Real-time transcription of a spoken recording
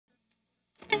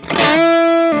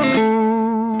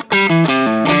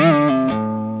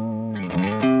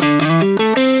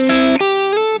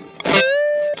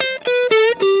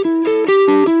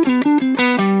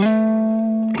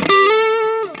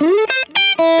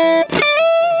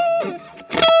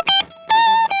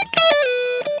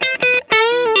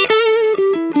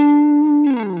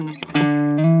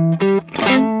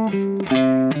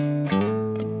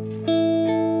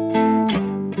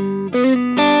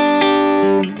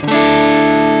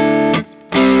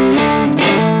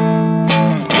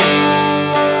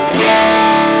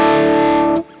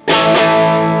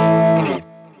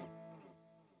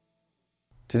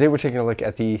Today we're taking a look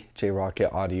at the J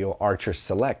Rockett Archer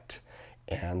Select,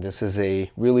 and this is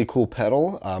a really cool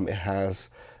pedal. It has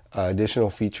additional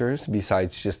features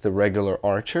besides just the regular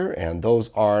Archer, and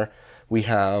those are, we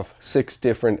have 6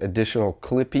 different additional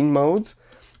clipping modes.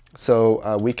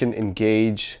 So we can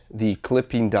engage the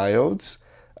clipping diodes,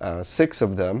 6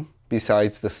 of them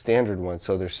besides the standard one.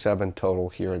 So there's 7 total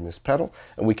here in this pedal,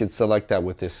 and we can select that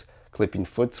with this clipping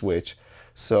foot switch.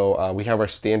 So we have our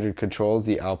standard controls,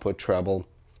 the output, treble,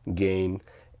 gain,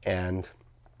 and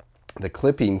the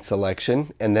clipping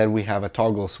selection, and then we have a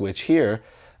toggle switch here,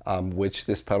 which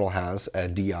this pedal has a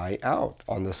DI out.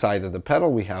 On the side of the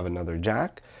pedal we have another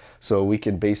jack, so we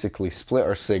can basically split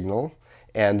our signal,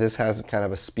 and this has kind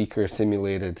of a speaker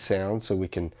simulated sound, so we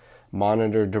can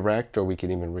monitor direct, or we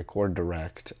can even record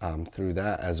direct through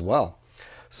that as well.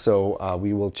 So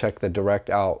we will check the direct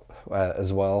out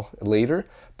as well later,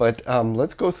 but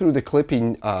let's go through the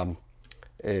clipping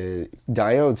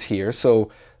diodes here.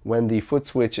 So when the foot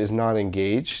switch is not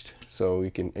engaged, so you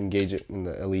can engage it and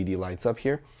the LED lights up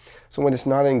here. So when it's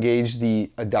not engaged, the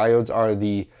diodes are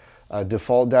the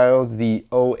default diodes, the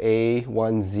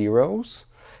OA10s,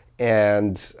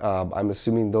 and I'm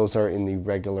assuming those are in the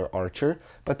regular Archer.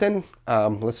 But then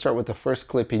let's start with the first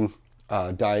clipping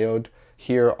diode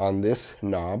here on this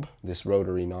knob, this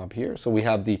rotary knob here. So we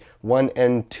have the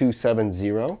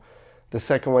 1N270. The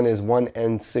second one is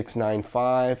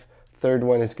 1N695. Third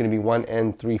one is going to be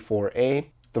 1N34A.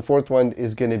 The fourth one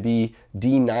is going to be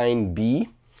D9B.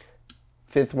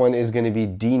 Fifth one is going to be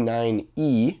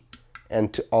D9E.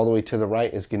 And all the way to the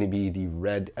right is going to be the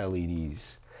red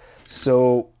LEDs.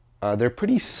 So they're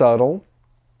pretty subtle,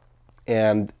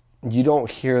 and you don't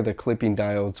hear the clipping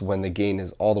diodes when the gain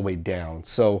is all the way down.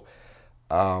 So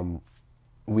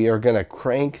we are going to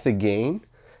crank the gain,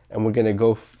 and we're going to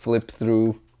go flip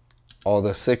through all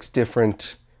the 6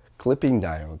 different clipping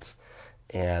diodes,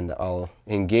 and I'll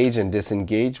engage and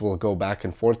disengage. We'll go back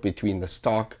and forth between the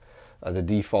stock, the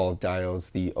default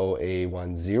diodes, the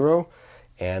OA10,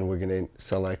 and we're going to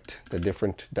select the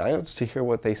different diodes to hear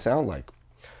what they sound like.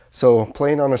 So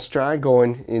playing on a Strat,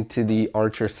 going into the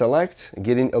Archer Select,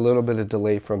 getting a little bit of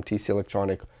delay from TC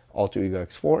Electronic Alter Ego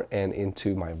X4 and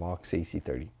into my Vox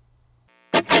AC30.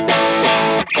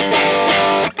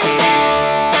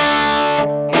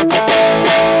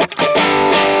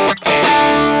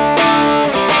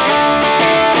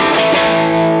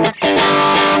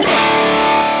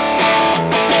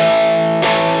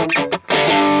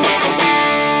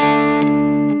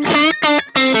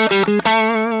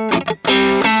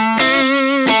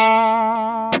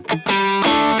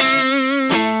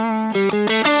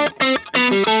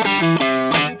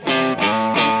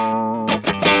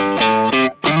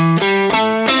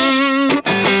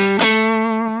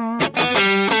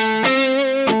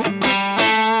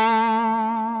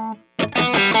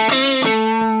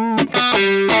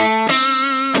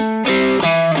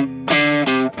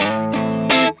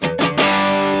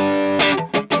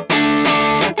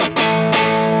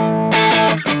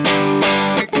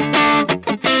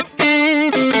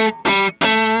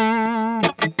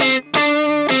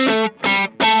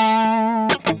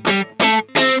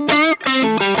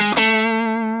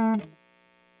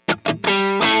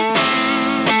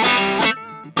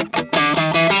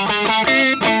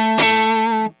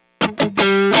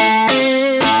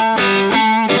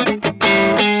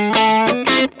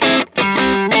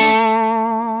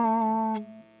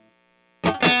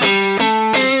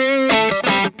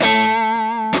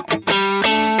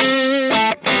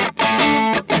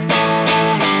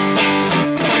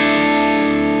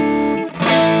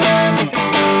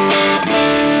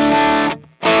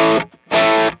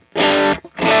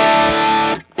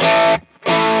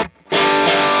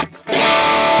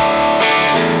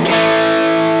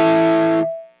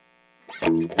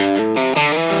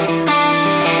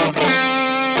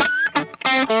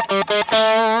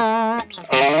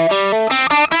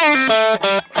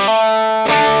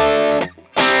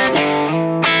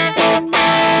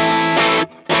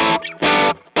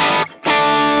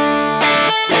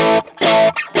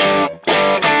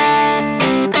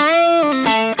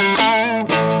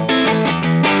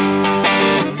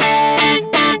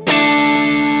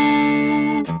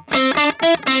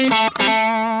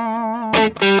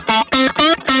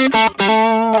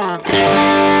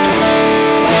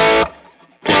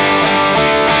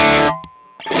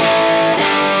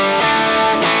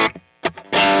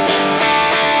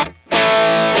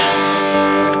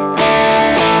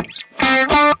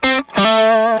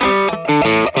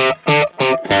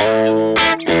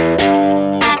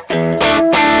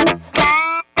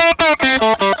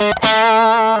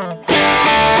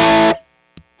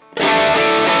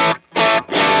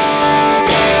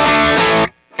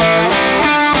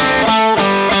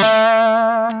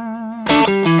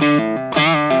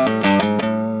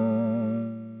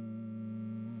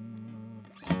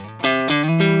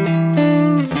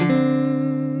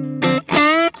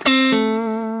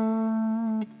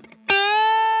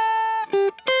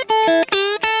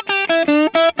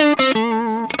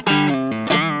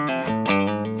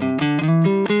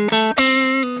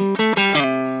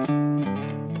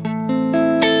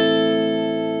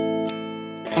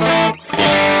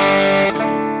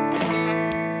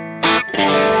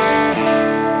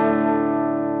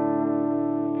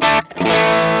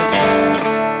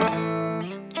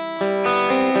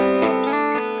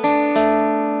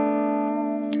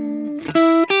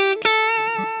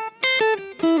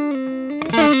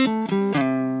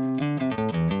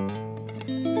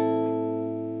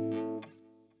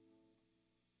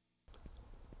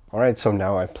 right, so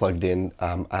now I plugged in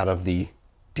out of the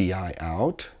DI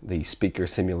out, the speaker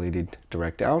simulated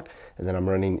direct out, and then I'm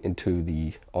running into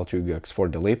the Ultra UX4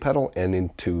 delay pedal and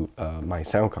into my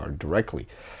sound card directly.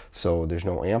 So there's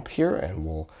no amp here, and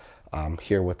we'll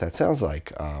hear what that sounds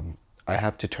like. I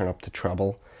have to turn up the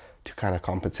treble to kind of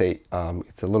compensate.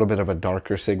 It's a little bit of a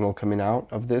darker signal coming out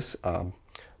of this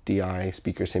DI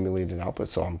speaker simulated output,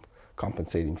 so I'm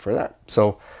compensating for that.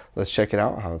 So let's check it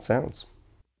out, how it sounds.